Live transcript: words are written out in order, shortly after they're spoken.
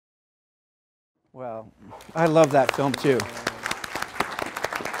Well, I love that film too.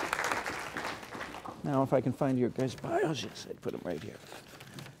 Now, if I can find your guys' bios, yes, I'd put them right here.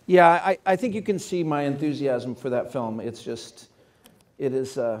 Yeah, I think you can see my enthusiasm for that film. It's just, it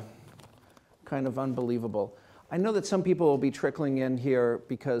is kind of unbelievable. I know that some people will be trickling in here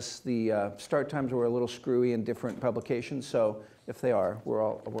because the start times were a little screwy in different publications, so if they are, we're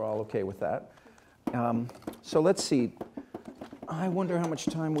all okay with that. So let's see. I wonder how much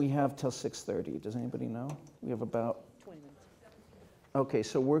time we have till 6:30. Does anybody know? We have about 20 minutes. Okay,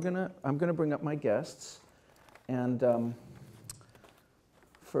 so I'm gonna bring up my guests, and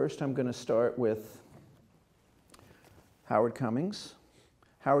first I'm gonna start with Howard Cummings.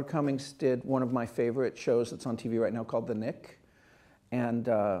 Howard Cummings did one of my favorite shows that's on TV right now called The Nick, and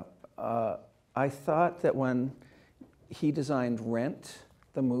I thought that when he designed Rent,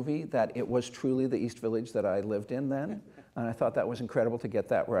 the movie, that it was truly the East Village that I lived in then, and I thought that was incredible to get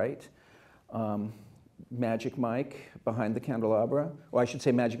that right. Magic Mike, Behind the Candelabra, or I should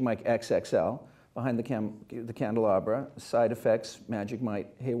say Magic Mike XXL, Behind the Candelabra, Side Effects, Magic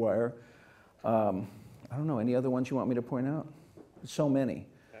Mike, Haywire. I don't know, any other ones you want me to point out? So many.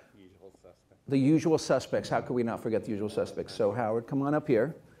 Usual Suspects. The Usual Suspects, how could we not forget The Usual Suspects? So Howard, come on up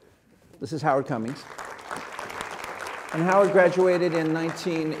here. This is Howard Cummings. And Howard graduated in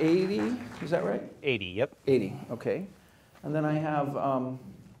 1980, is that right? 80, yep. 80, okay. And then I have,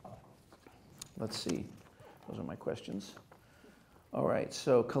 let's see, those are my questions. All right,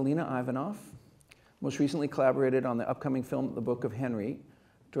 so Kalina Ivanov, most recently collaborated on the upcoming film, The Book of Henry,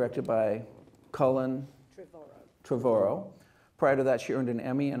 directed by Cullen Trevorrow. Prior to that, she earned an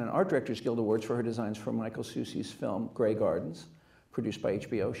Emmy and an Art Directors Guild Awards for her designs for Michael Susi's film, Grey Gardens, produced by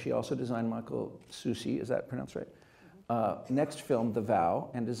HBO. She also designed Michael Susi, is that pronounced right? Next film, The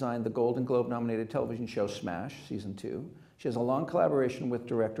Vow, and designed the Golden Globe-nominated television show Smash, Season 2. She has a long collaboration with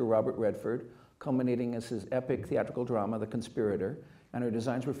director Robert Redford, culminating as his epic theatrical drama, The Conspirator, and her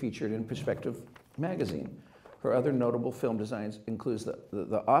designs were featured in Perspective magazine. Her other notable film designs includes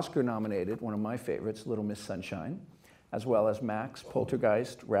the Oscar-nominated, one of my favorites, Little Miss Sunshine, as well as Max,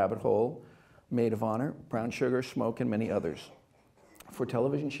 Poltergeist, Rabbit Hole, Maid of Honor, Brown Sugar, Smoke, and many others. For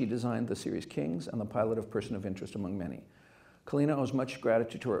television, she designed the series Kings and the pilot of Person of Interest, among many. Kalina owes much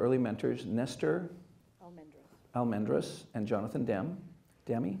gratitude to her early mentors, Nestor Almendras and Jonathan Demme,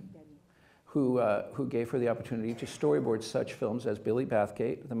 who gave her the opportunity to storyboard such films as Billy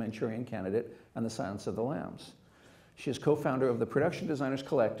Bathgate, The Manchurian Candidate, and The Silence of the Lambs. She is co-founder of the Production Designers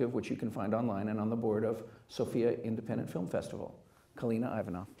Collective, which you can find online, and on the board of Sofia Independent Film Festival. Kalina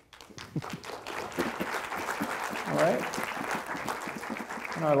Ivanov. All right.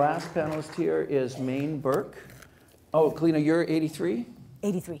 And our last panelist here is Mayne Berke. Oh, Kalina, you're 83?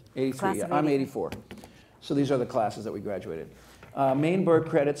 83. 83, Class yeah. of I'm 84. 84. So these are the classes that we graduated. Mayne Berke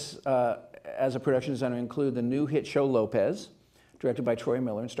credits as a production designer include the new hit show Lopez, directed by Troy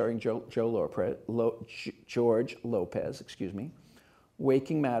Miller and starring George Lopez,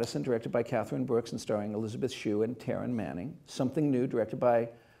 Waking Madison, directed by Catherine Brooks and starring Elizabeth Shue and Taryn Manning. Something New, directed by,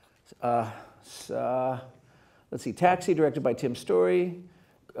 Taxi, directed by Tim Story,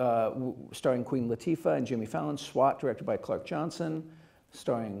 starring Queen Latifah and Jimmy Fallon. SWAT, directed by Clark Johnson,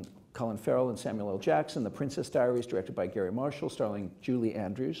 starring Colin Farrell and Samuel L. Jackson. The Princess Diaries, directed by Gary Marshall, starring Julie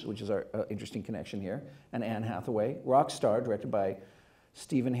Andrews, which is our interesting connection here, and Anne Hathaway. Rockstar, directed by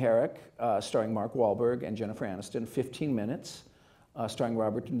Stephen Herrick, starring Mark Wahlberg and Jennifer Aniston. 15 Minutes, starring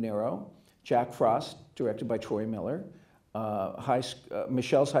Robert De Niro. Jack Frost, directed by Troy Miller.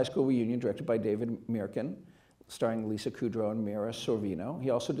 Michelle's High School Reunion, directed by David Mirkin, starring Lisa Kudrow and Mira Sorvino.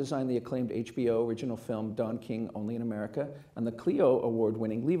 He also designed the acclaimed HBO original film Don King, Only in America, and the Clio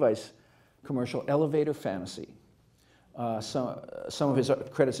Award-winning Levi's commercial Elevator Fantasy. Some of his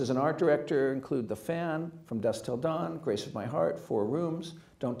credits as an art director include The Fan, From Dusk Till Dawn, Grace of My Heart, 4 Rooms,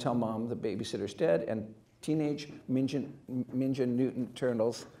 Don't Tell Mom the Babysitter's Dead, and Teenage Ninja Mutant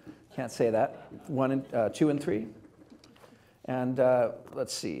Turtles, can't say that, 2 and 3. And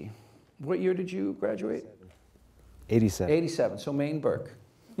let's see, what year did you graduate? 87. 87, so Mayne Berke.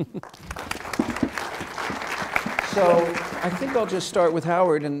 So I think I'll just start with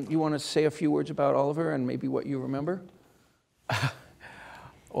Howard, and you want to say a few words about Oliver and maybe what you remember?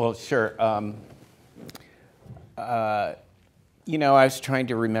 Well, sure. You know, I was trying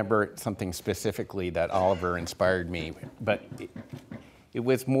to remember something specifically that Oliver inspired me, but it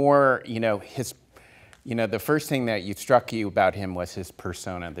was more, the first thing that struck you about him was his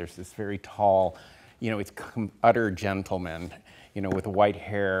persona. There's this very tall, he's utter gentleman, with white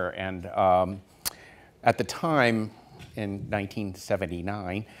hair. And at the time, in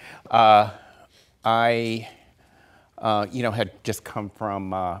 1979, I had just come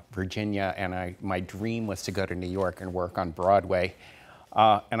from Virginia, and my dream was to go to New York and work on Broadway.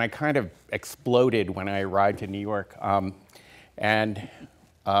 And I kind of exploded when I arrived in New York. And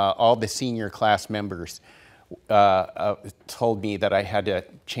all the senior class members told me that I had to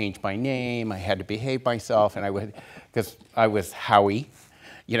change my name, I had to behave myself, and because I was Howie,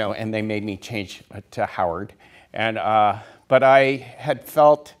 and they made me change to Howard. And, but I had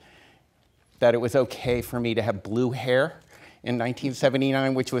felt that it was okay for me to have blue hair in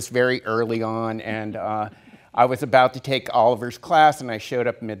 1979, which was very early on, and I was about to take Oliver's class, and I showed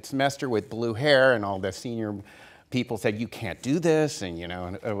up mid-semester with blue hair, and all the senior people said, "You can't do this," and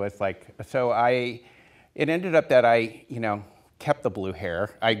and it was like, so it ended up that I, kept the blue hair.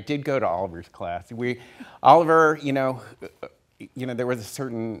 I did go to Oliver's class. Oliver, there was a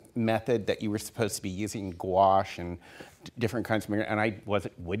certain method that you were supposed to be using, gouache and different kinds of, and I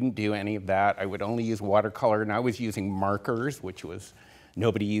wouldn't do any of that. I would only use watercolor, and I was using markers, which was,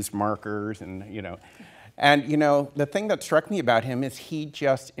 nobody used markers, and And the thing that struck me about him is he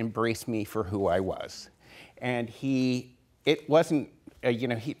just embraced me for who I was. And it wasn't,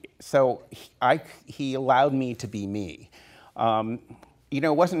 he allowed me to be me.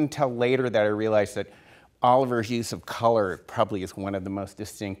 It wasn't until later that I realized that Oliver's use of color probably is one of the most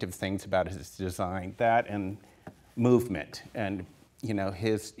distinctive things about his design. That and movement, and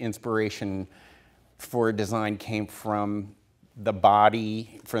his inspiration for design came from the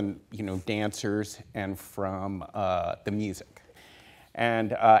body, from dancers, and from the music.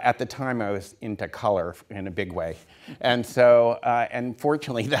 And at the time, I was into color in a big way, and so and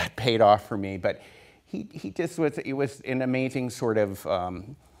fortunately that paid off for me. But he just was. It was an amazing sort of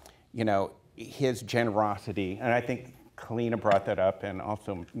his generosity, and I think Kalina brought that up, and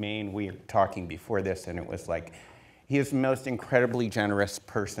also Mayne. We were talking before this, and it was like he is the most incredibly generous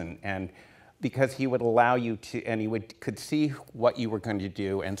person, and because he would allow you to, and he could see what you were going to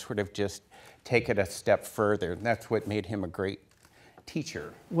do and sort of just take it a step further. And that's what made him a great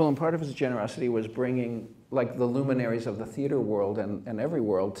teacher. Well, and part of his generosity was bringing like the luminaries of the theater world and every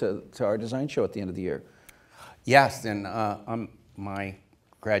world to our design show at the end of the year. Yes, and on my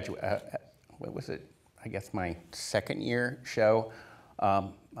graduate, what was it? I guess my second year show,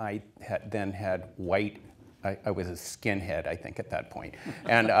 I then had white. I was a skinhead, I think, at that point,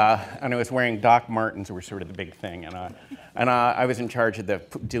 and I was wearing Doc Martens, were sort of the big thing, and I was in charge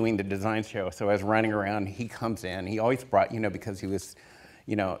of doing the design show. So I was running around. He comes in. He always brought, because he was,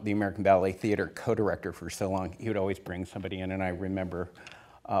 the American Ballet Theater co-director for so long. He would always bring somebody in, and I remember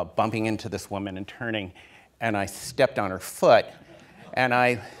bumping into this woman and turning, and I stepped on her foot, and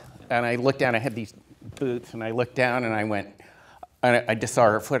I looked down. I had these boots, and I looked down, and I went. And I just saw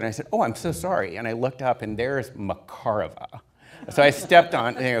her foot, and I said, "Oh, I'm so sorry." And I looked up, and there's Makarova. So I stepped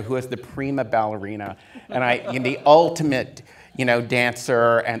on, who was the prima ballerina, and the ultimate,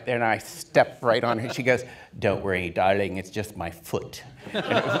 dancer. And then I stepped right on her. She goes, "Don't worry, darling, it's just my foot." It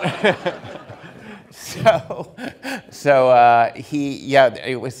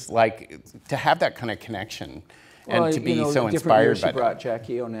was like to have that kind of connection, and to be so inspired by that. He brought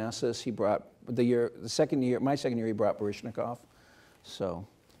Jackie Onassis. He brought my second year, he brought Baryshnikov. So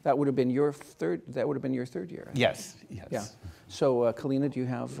that would have been your third. That would have been your third year. Yes. Yeah. So Kalina, do you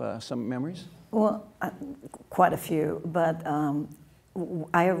have some memories? Well, quite a few. But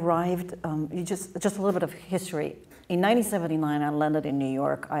I arrived. Just a little bit of history. In 1979, I landed in New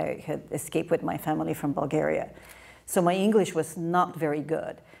York. I had escaped with my family from Bulgaria, so my English was not very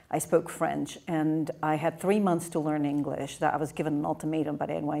good. I spoke French, and I had 3 months to learn English. That I was given an ultimatum by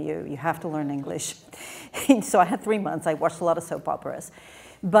the NYU, you have to learn English. So I had 3 months. I watched a lot of soap operas.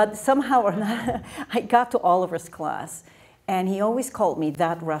 But somehow or not, I got to Oliver's class, and he always called me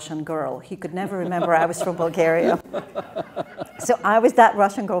that Russian girl. He could never remember I was from Bulgaria. So I was that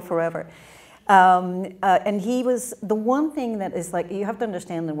Russian girl forever. And he was the one thing that is like, you have to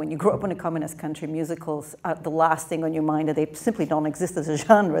understand that when you grow up in a communist country, musicals are the last thing on your mind, and they simply don't exist as a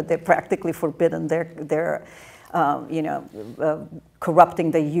genre. They're practically forbidden. They're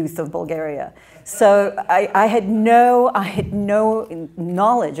corrupting the youth of Bulgaria. So I had no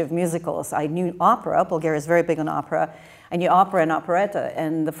knowledge of musicals. I knew opera. Bulgaria is very big on opera. I knew opera and operetta.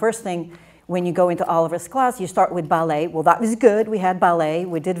 And the first thing, when you go into Oliver's class, you start with ballet. Well, that was good. We had ballet.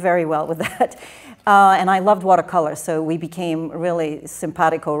 We did very well with that. And I loved watercolor, so we became really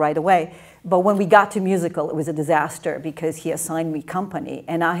simpatico right away. But when we got to musical, it was a disaster because he assigned me company,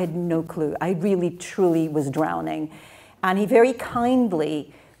 and I had no clue. I really, truly was drowning. And he very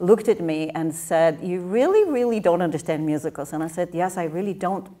kindly looked at me and said, "You really, really don't understand musicals." And I said, "Yes, I really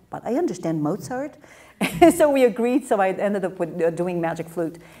don't, but I understand Mozart." So we agreed, so I ended up with, doing Magic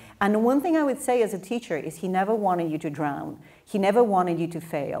Flute. And the one thing I would say as a teacher is he never wanted you to drown. He never wanted you to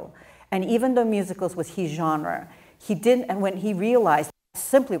fail. And even though musicals was his genre, he didn't, and when he realized it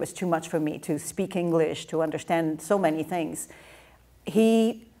simply was too much for me to speak English, to understand so many things,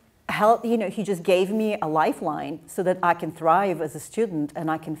 he helped, you know, he just gave me a lifeline so that I can thrive as a student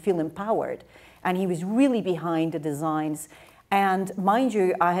and I can feel empowered. And he was really behind the designs. And mind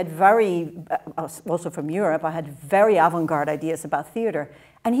you, I had also from Europe, I had very avant-garde ideas about theater,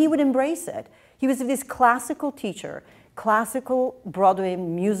 and he would embrace it. He was this classical teacher, classical Broadway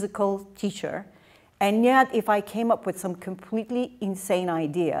musical teacher, and yet if I came up with some completely insane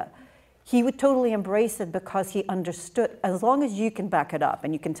idea, he would totally embrace it because he understood, as long as you can back it up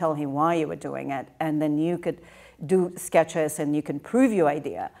and you can tell him why you were doing it, and then you could do sketches and you can prove your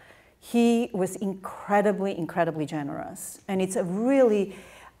idea. He was incredibly, incredibly generous. And it's a really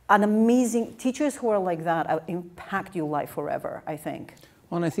an amazing, teachers who are like that impact your life forever, I think.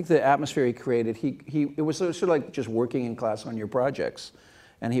 Well, and I think the atmosphere he created, it was sort of like just working in class on your projects.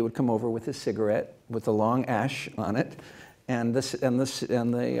 And he would come over with his cigarette with a long ash on it, and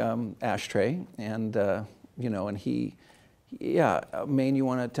the ashtray, and you know, and yeah, Mayne, you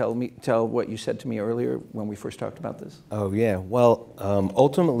want to tell what you said to me earlier when we first talked about this? Oh yeah, well,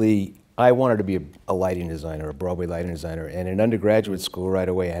 ultimately I wanted to be a lighting designer, a Broadway lighting designer, and in undergraduate school right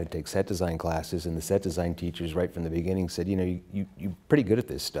away I had to take set design classes, and the set design teachers right from the beginning said, you know, you're pretty good at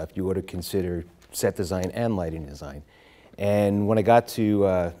this stuff, you ought to consider set design and lighting design. And when I got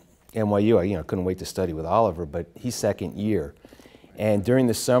to NYU, I couldn't wait to study with Oliver, but he's second year. And during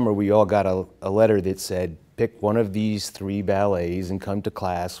the summer, we all got a letter that said, pick one of these 3 ballets and come to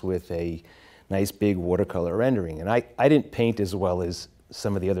class with a nice big watercolor rendering. And I didn't paint as well as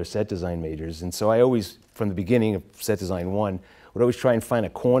some of the other set design majors. And so I always, from the beginning of set design 1, would always try and find a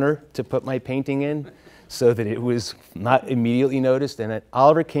corner to put my painting in so that it was not immediately noticed. And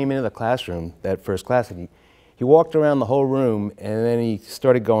Oliver came into the classroom, that first class, and he walked around the whole room, and then he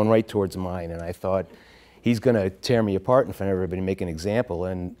started going right towards mine, and I thought, he's going to tear me apart in front of everybody and make an example.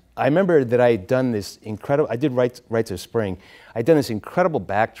 And I remember that I had done this incredible, I did Rites of Spring, I'd done this incredible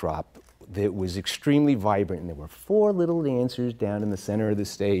backdrop that was extremely vibrant, and there were 4 little dancers down in the center of the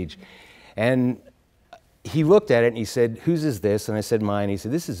stage. And he looked at it and he said, whose is this? And I said, mine. He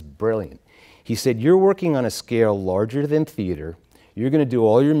said, this is brilliant. He said, you're working on a scale larger than theater. You're going to do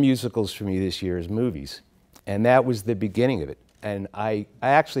all your musicals for me this year as movies. And that was the beginning of it. And I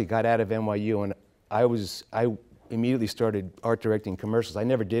actually got out of NYU, and I immediately started art directing commercials. I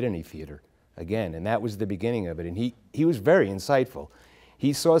never did any theater again, and that was the beginning of it. And he was very insightful.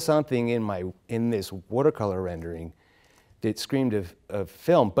 He saw something in this watercolor rendering that screamed of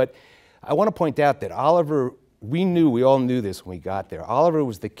film. But I want to point out that Oliver, we all knew this when we got there. Oliver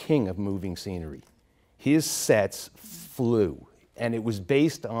was the king of moving scenery. His sets flew. And it was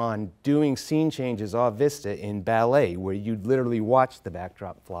based on doing scene changes off vista in ballet, where you'd literally watch the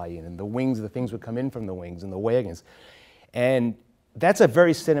backdrop fly in, and the things would come in from the wings and the wagons. And that's a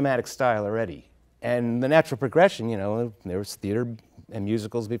very cinematic style already. And the natural progression, you know, there was theater and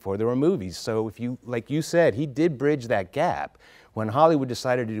musicals before there were movies. So if you, like you said, he did bridge that gap. When Hollywood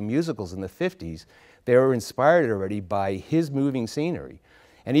decided to do musicals in the 50s, they were inspired already by his moving scenery.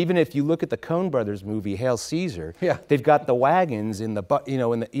 And even if you look at the Coen Brothers movie, Hail Caesar, yeah, they've got the wagons in the,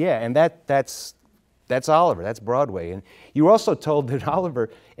 and that's Oliver, that's Broadway. And you were also told that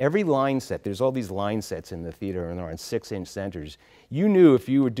Oliver, every line set, there's all these line sets in the theater, and they're on 6-inch centers. You knew if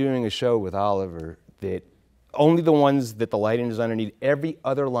you were doing a show with Oliver that only the ones that the lighting designer needed, every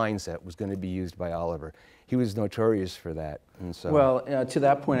other line set was going to be used by Oliver. He was notorious for that. And so, well, to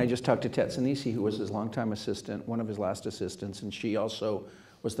that point, I just talked to Tetsunisi, who was his longtime assistant, one of his last assistants, and she also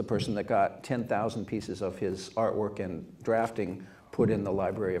was the person that got 10,000 pieces of his artwork and drafting put in the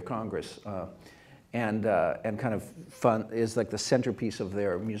Library of Congress, and kind of is like the centerpiece of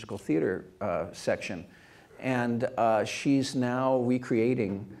their musical theater section. And she's now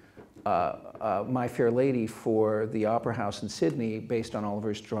recreating My Fair Lady for the Opera House in Sydney based on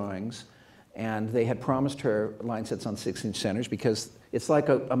Oliver's drawings. And they had promised her line sets on 6-inch centers because it's like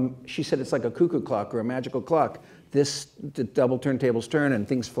she said it's like a cuckoo clock or a magical clock. The double turntables turn and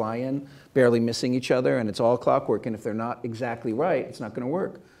things fly in, barely missing each other, and it's all clockwork, and if they're not exactly right, it's not going to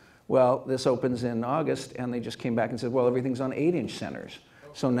work. Well, this opens in August, and they just came back and said, well, everything's on 8-inch centers.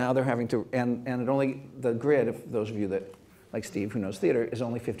 So now they're having to, and the grid, if those of you that, like Steve, who knows theater, is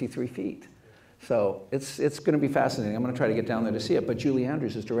only 53 feet. So it's going to be fascinating. I'm going to try to get down there to see it, but Julie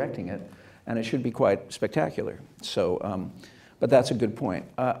Andrews is directing it, and it should be quite spectacular. So, but that's a good point.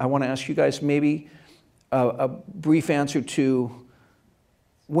 I want to ask you guys maybe a brief answer to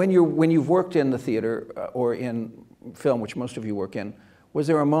when you've worked in the theater or in film, which most of you work in, Was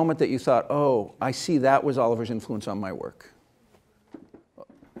there a moment that you thought, oh, I see that was Oliver's influence on my work?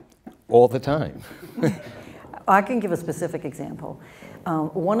 All the time. I can give a specific example.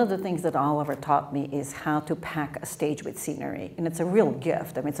 One of the things that Oliver taught me is how to pack a stage with scenery. And it's a real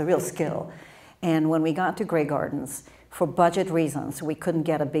gift. I mean, it's a real skill. And when we got to Grey Gardens, for budget reasons, we couldn't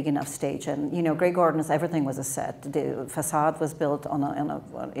get a big enough stage. And you know, Grey Gardens, everything was a set. The facade was built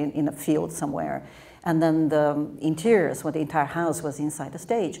in a field somewhere. And then the interiors, well, the entire house was inside the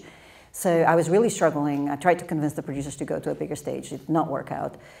stage. So I was really struggling. I tried to convince the producers to go to a bigger stage. It did not work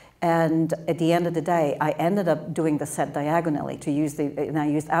out. And at the end of the day, I ended up doing the set diagonally and I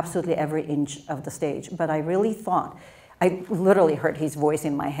used absolutely every inch of the stage. But I really thought, I literally heard his voice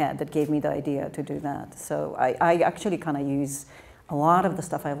in my head that gave me the idea to do that. So I actually kind of use a lot of the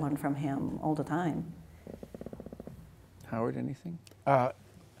stuff I learned from him all the time. Howard, anything? Well,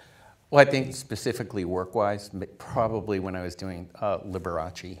 I think specifically work-wise, probably when I was doing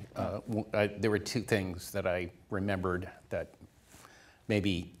Liberace, there were two things that I remembered that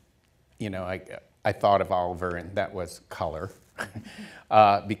maybe, you know, I thought of Oliver, and that was color,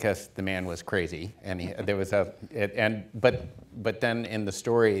 because the man was crazy, and but then in the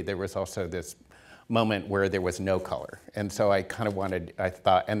story there was also this moment where there was no color, and so I kind of I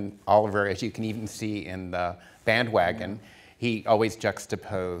thought, and Oliver, as you can even see in the Bandwagon, he always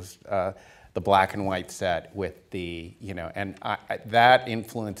juxtaposed the black and white set with the, you know, and that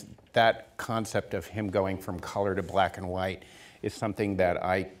influence, that concept of him going from color to black and white is something that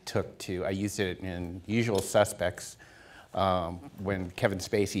I used it in Usual Suspects when Kevin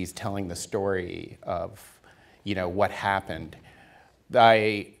Spacey's telling the story of, you know, what happened.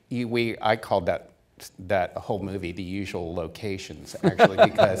 I called that whole movie The Usual Locations, actually,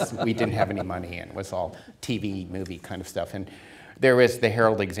 because we didn't have any money and it was all TV movie kind of stuff. And there was the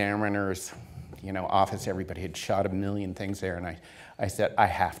Herald Examiner's, you know, office. Everybody had shot a million things there, and I said, I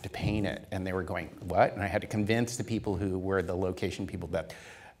have to paint it. And they were going, what? And I had to convince the people who were the location people that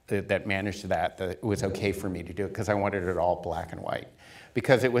managed that it was okay for me to do it, because I wanted it all black and white.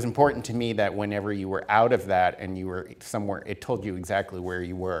 Because it was important to me that whenever you were out of that and you were somewhere, it told you exactly where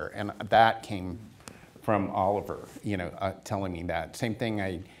you were. And that came from Oliver, you know, telling me that. Same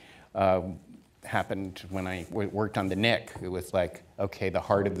thing happened when I worked on the Nick. It was like, okay, the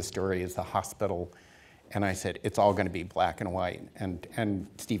heart of the story is the hospital. And I said, it's all going to be black and white. And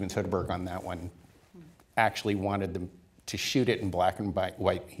Steven Soderbergh on that one actually wanted them to shoot it in black and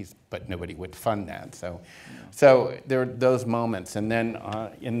white, but nobody would fund that. So there are those moments. And then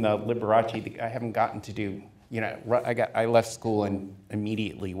in the Liberace, I haven't gotten to do, you know, I left school and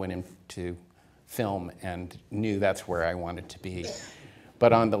immediately went into film and knew that's where I wanted to be.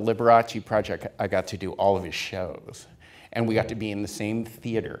 But on the Liberace project, I got to do all of his shows. And we got to be in the same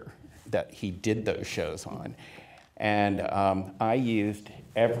theater that he did those shows on. And I used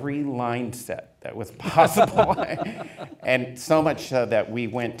every line set that was possible. And so much so that we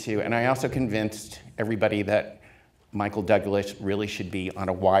went to, and I also convinced everybody that Michael Douglas really should be on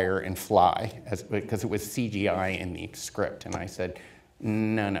a wire and fly, because it was CGI in the script. And I said,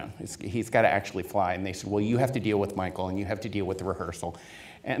 no, he's got to actually fly. And they said, well, you have to deal with Michael, and you have to deal with the rehearsal.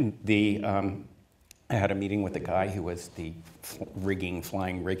 And I had a meeting with the guy who was the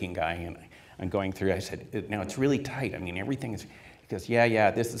flying rigging guy, and I'm going through, I said, now it's really tight. I mean, everything is, he goes, yeah,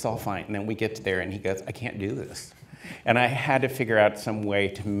 this is all fine. And then we get there, and he goes, I can't do this. And I had to figure out some way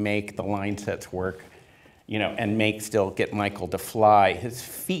to make the line sets work, you know, and get Michael to fly. His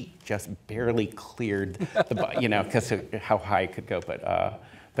feet just barely cleared the, you know, because of how high it could go.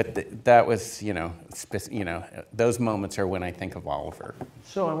 But that was, you know, those moments are when I think of Oliver.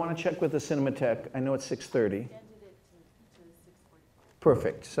 So I want to check with the Cinematheque. I know it's 6:30.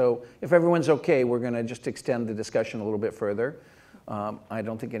 Perfect. So if everyone's okay, we're going to just extend the discussion a little bit further. I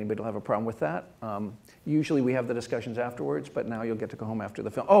don't think anybody will have a problem with that. Usually we have the discussions afterwards, but now you'll get to go home after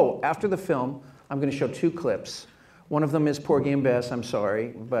the film. Oh, after the film, I'm going to show two clips. One of them is Porgy and Bess, I'm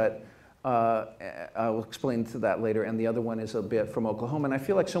sorry, but I'll explain to that later. And the other one is a bit from Oklahoma. And I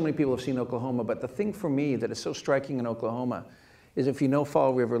feel like so many people have seen Oklahoma, but the thing for me that is so striking in Oklahoma is if you know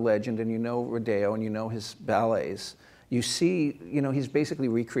Fall River Legend and you know Rodeo and you know his ballets, you see, you know, he's basically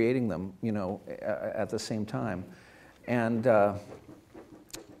recreating them, you know, at the same time. And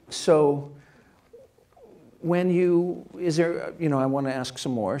so when I want to ask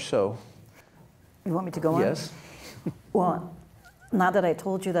some more, so. You want me to go on? Yes. Well, now that I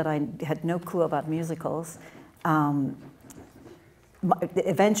told you that I had no clue about musicals,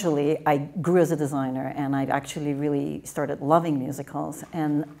 eventually I grew as a designer and I actually really started loving musicals.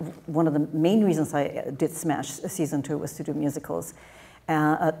 And one of the main reasons I did Smash season 2 was to do musicals.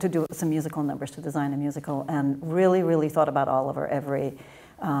 to do some musical numbers, to design a musical, and really, really thought about Oliver every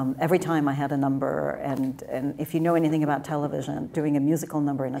time I had a number. And if you know anything about television, doing a musical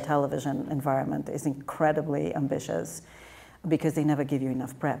number in a television environment is incredibly ambitious because they never give you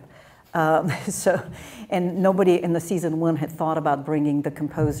enough prep. And nobody in the season 1 had thought about bringing the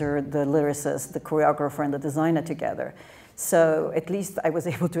composer, the lyricist, the choreographer, and the designer together. So at least I was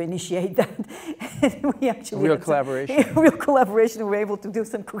able to initiate that. We actually real collaboration. Real collaboration. We were able to do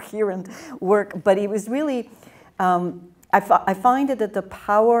some coherent work. But it was really, I find it that the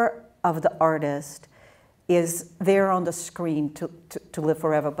power of the artist is there on the screen to live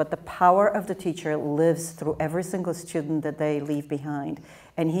forever, but the power of the teacher lives through every single student that they leave behind.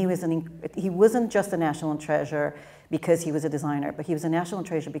 And he wasn't just a national treasure because he was a designer, but he was a national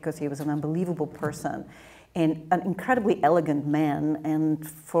treasure because he was an unbelievable person and an incredibly elegant man. And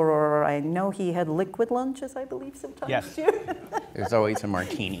I know he had liquid lunches, I believe, sometimes. Yes. Too. There's always a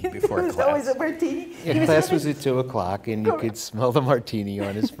martini before class. There's always a martini. Yeah, class was at 2 o'clock, and you could smell the martini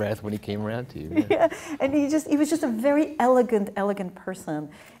on his breath when he came around to you. Yeah, and he was just a very elegant person.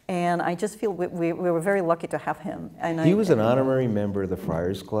 And I just feel we were very lucky to have him. And He was an honorary member of the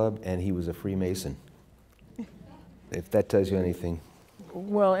Friars Club, and he was a Freemason, if that tells you anything.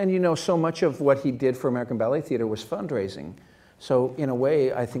 Well, and you know, so much of what he did for American Ballet Theater was fundraising. So in a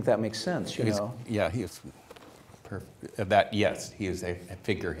way, I think that makes sense, you know. Yeah, he was perfect. Yes, he was a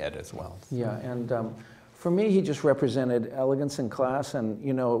figurehead as well. Yeah, and for me, he just represented elegance and class, and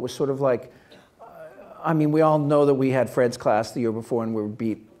you know, it was sort of like, I mean, we all know that we had Fred's class the year before, and we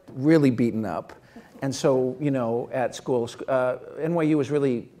were really beaten up. And so, you know, at school, NYU was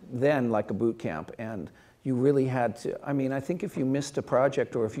really then like a boot camp, and you really had to, I mean, I think if you missed a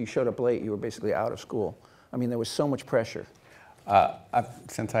project or if you showed up late, you were basically out of school. I mean, there was so much pressure.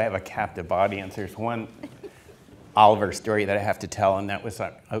 Since I have a captive audience, there's one Oliver story that I have to tell, and that was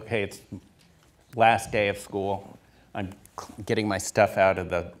like, okay, it's last day of school. I'm getting my stuff out of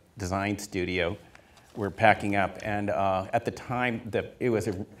the design studio. We're packing up, and at the time,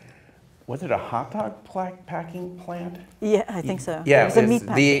 was it a hot dog packing plant? Yeah, I think so. Yeah, it was a meat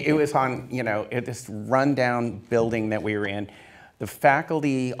packing. It was on, you know, this rundown building that we were in. The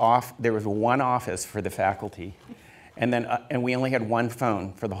faculty there was one office for the faculty, and then and we only had one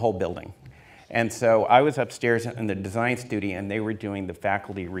phone for the whole building. And so I was upstairs in the design studio, and they were doing the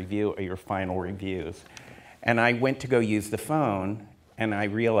faculty review, or your final reviews. And I went to go use the phone, and I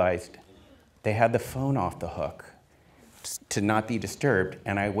realized they had the phone off the hook to not be disturbed,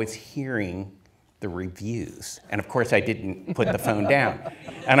 and I was hearing the reviews. And of course I didn't put the phone down.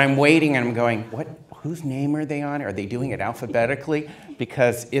 And I'm waiting and I'm going, whose name are they on? Are they doing it alphabetically?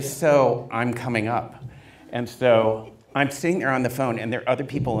 Because if so, I'm coming up. And so I'm sitting there on the phone, and there are other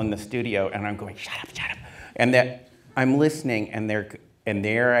people in the studio, and I'm going, shut up, shut up. And that I'm listening, and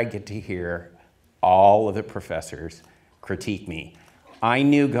there I get to hear all of the professors critique me. I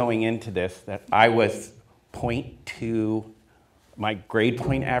knew going into this that I was 0.2, my grade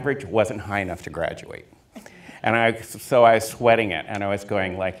point average wasn't high enough to graduate. And so I was sweating it, and I was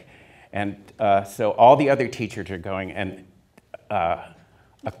going like, and so all the other teachers are going, and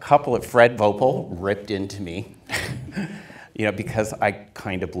a couple of Fred Vopel ripped into me, you know, because I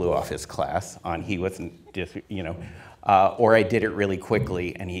kind of blew off his class on he wasn't just, you know, or I did it really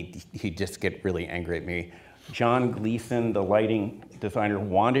quickly, and he'd just get really angry at me. John Gleason, the lighting designer,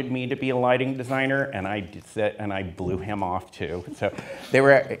 wanted me to be a lighting designer, and I blew him off too. So they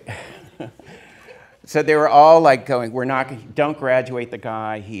were all like going, don't graduate the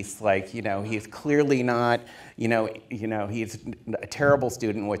guy. He's like, you know, he's clearly not, you know, he's a terrible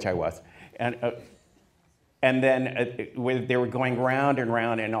student, which I was. And then they were going round and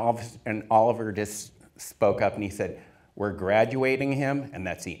round, and Oliver just spoke up and he said, we're graduating him, and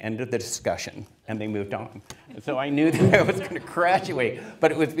that's the end of the discussion. And they moved on. And so I knew that I was going to graduate, but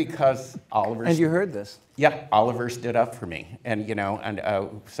it was because Oliver. And you heard this? Yeah, Oliver stood up for me, and you know, and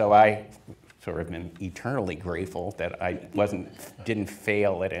so I sort of am eternally grateful that I didn't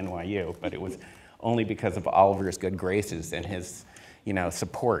fail at NYU, but it was only because of Oliver's good graces and his, you know,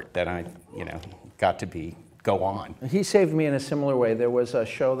 support that I, you know, got to go on. He saved me in a similar way. There was a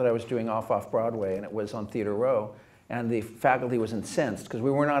show that I was doing off Broadway, and it was on Theater Row. And the faculty was incensed because we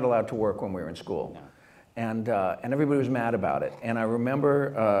were not allowed to work when we were in school. No. And everybody was mad about it. And I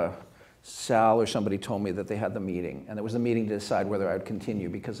remember Sal or somebody told me that they had the meeting, and it was the meeting to decide whether I would continue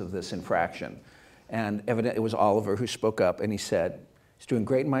because of this infraction. And evidently it was Oliver who spoke up, and he said, he's doing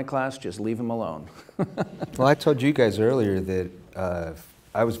great in my class, just leave him alone. Well, I told you guys earlier that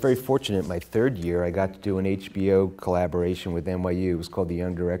I was very fortunate. My third year, I got to do an HBO collaboration with NYU. It was called the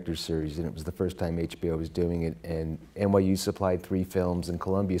Young Directors Series, and it was the first time HBO was doing it. And NYU supplied 3 films, and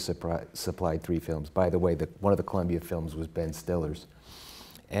Columbia supplied 3 films. By the way, one of the Columbia films was Ben Stiller's.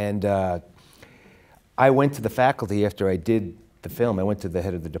 And I went to the faculty after I did the film. I went to the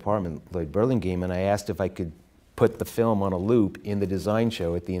head of the department, Lloyd Burlingame, and I asked if I could put the film on a loop in the design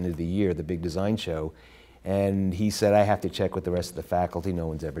show at the end of the year, the big design show. And he said, I have to check with the rest of the faculty. No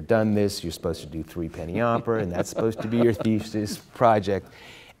one's ever done this. You're supposed to do 3 penny opera, and that's supposed to be your thesis project.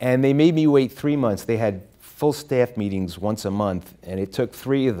 And they made me wait 3 months. They had full staff meetings once a month, and it took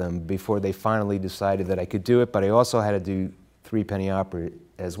 3 of them before they finally decided that I could do it, but I also had to do 3 penny opera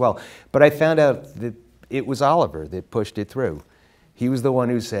as well. But I found out that it was Oliver that pushed it through. He was the one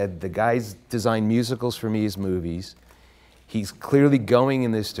who said, the guy's designed musicals for me as movies. He's clearly going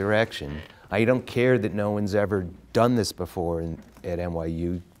in this direction. I don't care that no one's ever done this before at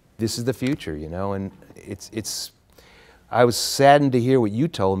NYU. This is the future, you know, and I was saddened to hear what you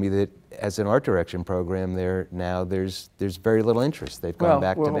told me, that as an art direction program there now, there's very little interest. They've gone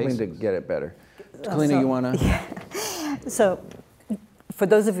back to basics. We're hoping to get it better. Kalina, you want to? Yeah. So, for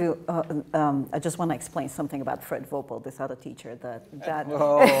those of you, I just want to explain something about Fred Vopel, this other teacher that's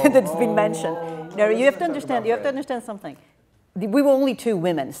been mentioned. No, you have to understand something. We were only 2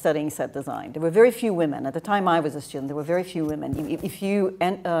 women studying set design. There were very few women. At the time I was a student, there were very few women. If you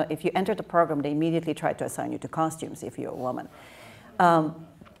entered the program, they immediately tried to assign you to costumes if you're a woman.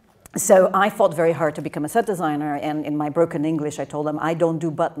 So I fought very hard to become a set designer, and in my broken English, I told them, I don't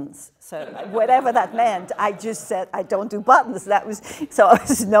do buttons. So whatever that meant, I just said, I don't do buttons. So I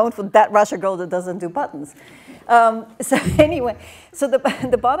was known for that Russia girl that doesn't do buttons. So anyway, so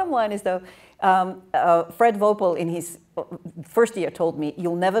the bottom line is, though, Fred Vopel in his first year told me,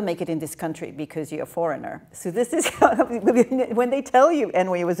 you'll never make it in this country because you're a foreigner. So this is, when they tell you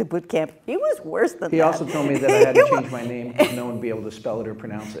NYU was a boot camp, he was worse than that. He also told me that I had to change my name because no one would be able to spell it or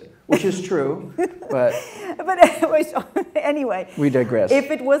pronounce it, which is true, but anyway. We digress. If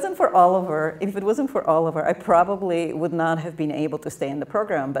it wasn't for Oliver, I probably would not have been able to stay in the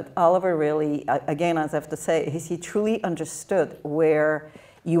program. But Oliver really, again, as I have to say, he truly understood where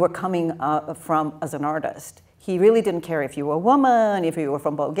you were coming from as an artist. He really didn't care if you were a woman, if you were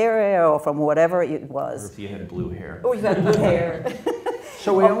from Bulgaria, or from whatever it was. Or if you had blue hair. Oh, you had blue hair.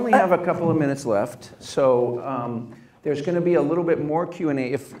 So we only have a couple of minutes left. So there's going to be a little bit more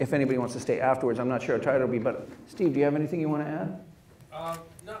Q&A if anybody wants to stay afterwards. I'm not sure how tired it'll be, but Steve, do you have anything you want to add?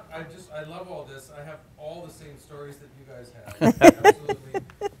 No, I love all this. I have all the same stories that you guys have. Absolutely.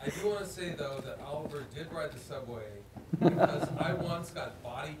 I do want to say, though, that Oliver did ride the subway because I once got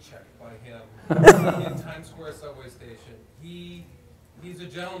body checked by him in Times Square subway station. He's a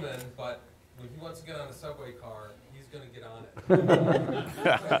gentleman, but when he wants to get on a subway car, he's going to get on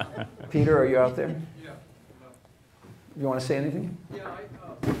it. Peter, are you out there? Yeah. You want to say anything? Yeah,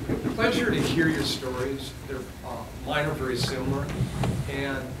 pleasure to hear your stories. Mine are very similar.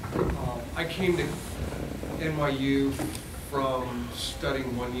 And I came to NYU from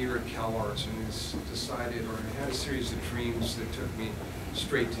studying 1 year at Cal Arts and decided, or I had a series of dreams that took me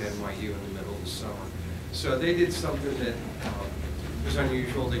straight to NYU in the middle of the summer. So they did something that was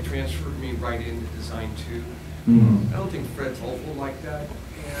unusual. They transferred me right into Design 2. I don't think Fred Vopel liked that.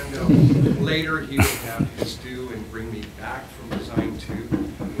 And later he would have his due and bring me back from Design 2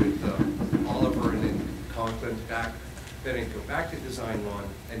 with Oliver and then Conklin back. Then I'd go back to Design 1,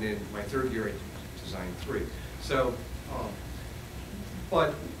 and then my third year I did Design 3. So,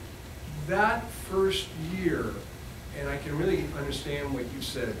 but that first year, and I can really understand what you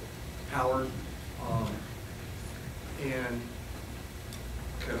said, Howard, and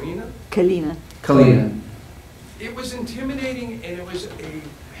Kalina. It was intimidating, and it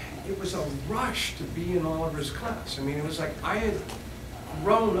was a rush to be in Oliver's class. I mean, it was like I had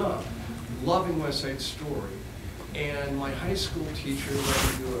grown up loving West Side Story, and my high school teacher let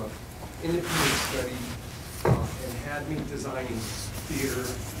me do an independent study and had me designing theater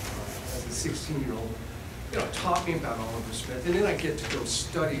as a 16-year-old. You know, taught me about Oliver Smith, and then I get to go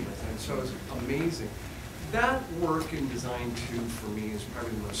study with him. So it was amazing. That work in Design 2 for me is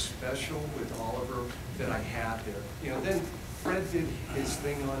probably the most special with Oliver that I had there. You know, then Fred did his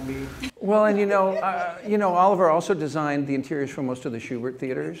thing on me. Well, and you know, Oliver also designed the interiors for most of the Schubert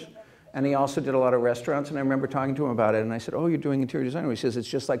theaters, and he also did a lot of restaurants. And I remember talking to him about it, and I said, "Oh, you're doing interior design?" He says, "It's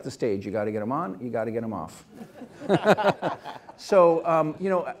just like the stage. You got to get them on, you got to get them off." So, you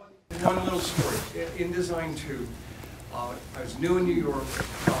know. One little story. In Design 2, I was new in New York.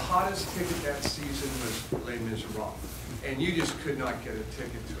 The hottest ticket that season was Les Miserables, and you just could not get a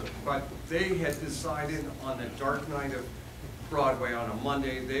ticket to it. But they had decided on the dark night of Broadway on a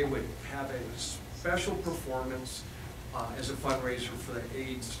Monday, they would have a special performance as a fundraiser for the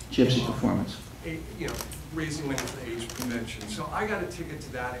AIDS. Gypsy performance. You know, raising money for the AIDS prevention. So I got a ticket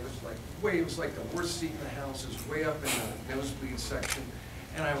to that. It was like the worst seat in the house. It was way up in the nosebleed section.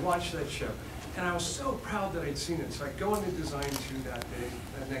 And I watched that show. And I was so proud that I'd seen it. So I go into Design 2 that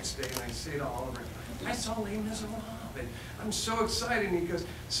next day, and I say to Oliver, I saw Les Miserables, and I'm so excited. And he goes,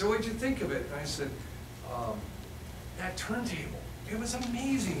 so what'd you think of it? And I said, that turntable, it was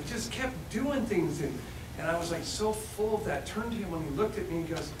amazing. He just kept doing things. And I was like so full of that turntable, and he looked at me and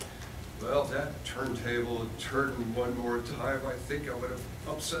he goes, well, that turntable turned one more time, I think I would have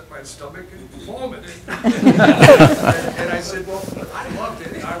upset my stomach and vomited. and I said, well, I loved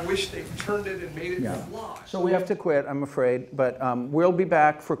it. I wish they turned it and made it fly. So we have to quit, I'm afraid, but we'll be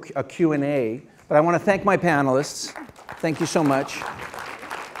back for a Q&A. But I want to thank my panelists. Thank you so much.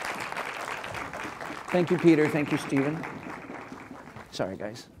 Thank you, Peter. Thank you, Stephen. Sorry,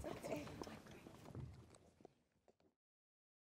 guys.